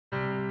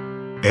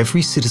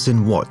Every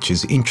Citizen watch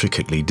is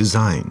intricately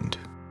designed,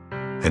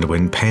 and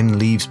when pen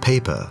leaves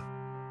paper,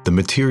 the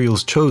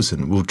materials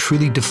chosen will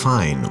truly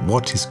define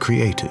what is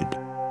created.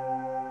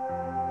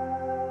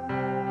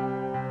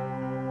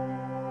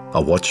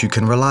 A watch you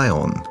can rely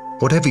on,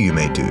 whatever you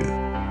may do.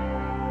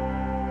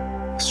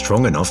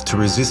 Strong enough to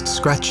resist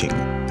scratching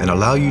and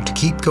allow you to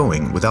keep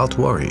going without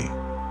worry.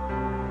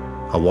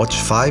 A watch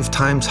 5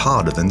 times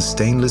harder than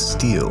stainless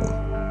steel.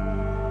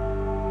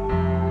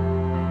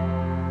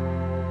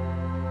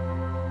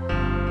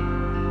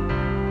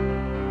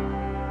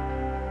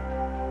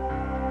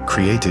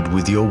 Created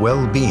with your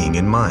well-being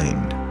in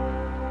mind.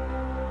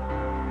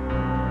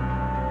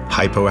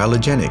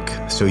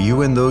 Hypoallergenic, so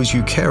you and those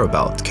you care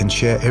about can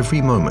share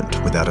every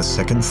moment without a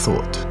second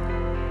thought.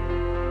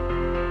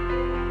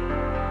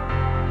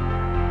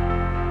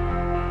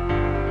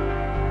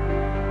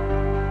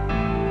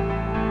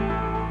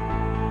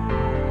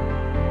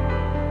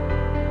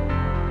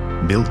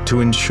 Built to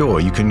ensure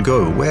you can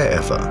go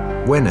wherever,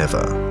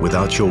 whenever,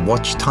 without your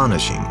watch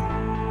tarnishing.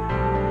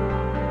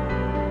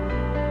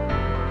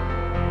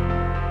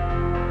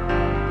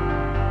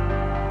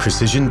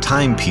 Precision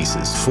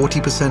timepieces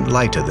 40%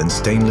 lighter than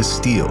stainless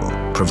steel,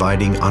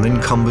 providing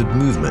unencumbered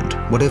movement,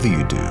 whatever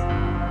you do.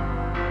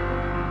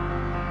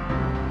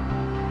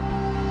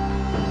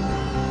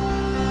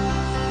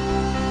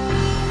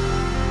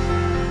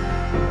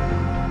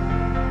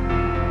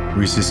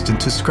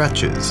 Resistant to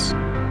scratches,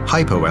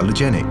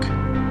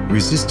 hypoallergenic,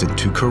 resistant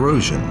to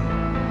corrosion,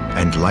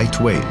 and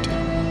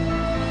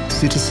lightweight.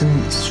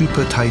 Citizen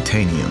Super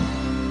Titanium.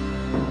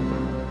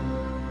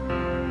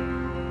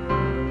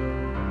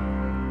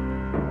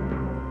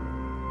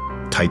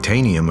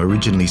 Titanium,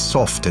 originally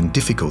soft and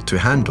difficult to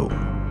handle,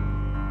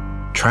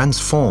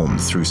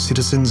 transformed through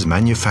Citizen's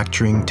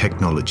manufacturing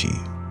technology.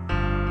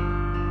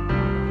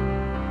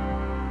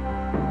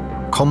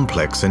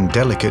 Complex and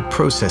delicate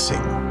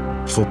processing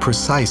for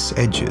precise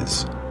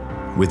edges.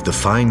 With the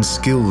fine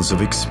skills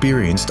of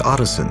experienced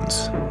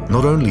artisans,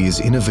 not only is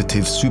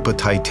innovative Super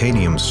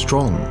Titanium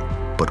strong,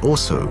 but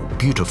also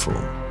beautiful.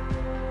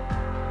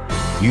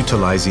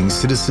 Utilizing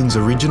Citizen's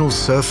original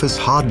surface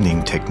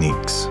hardening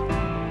techniques,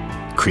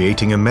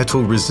 creating a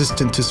metal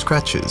resistant to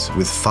scratches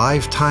with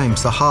 5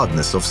 times the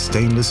hardness of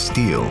stainless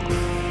steel.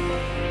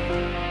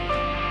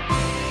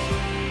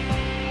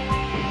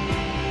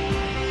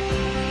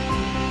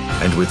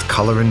 And with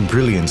color and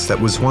brilliance that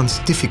was once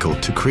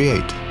difficult to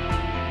create.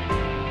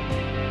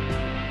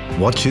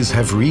 Watches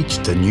have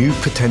reached a new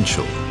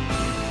potential.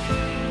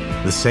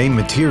 The same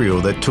material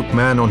that took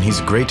man on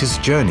his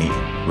greatest journey,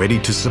 ready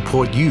to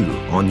support you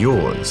on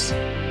yours.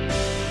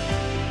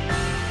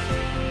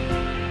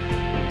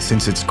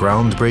 Since its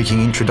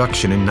groundbreaking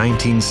introduction in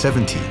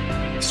 1970,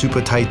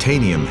 Super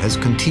Titanium has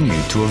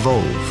continued to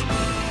evolve.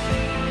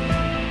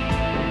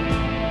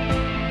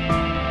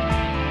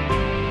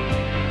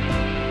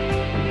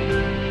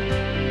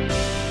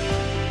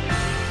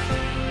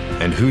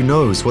 And who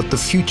knows what the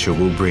future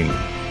will bring?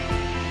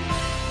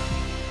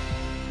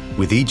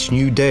 With each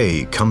new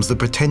day comes the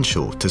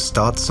potential to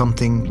start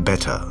something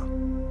better.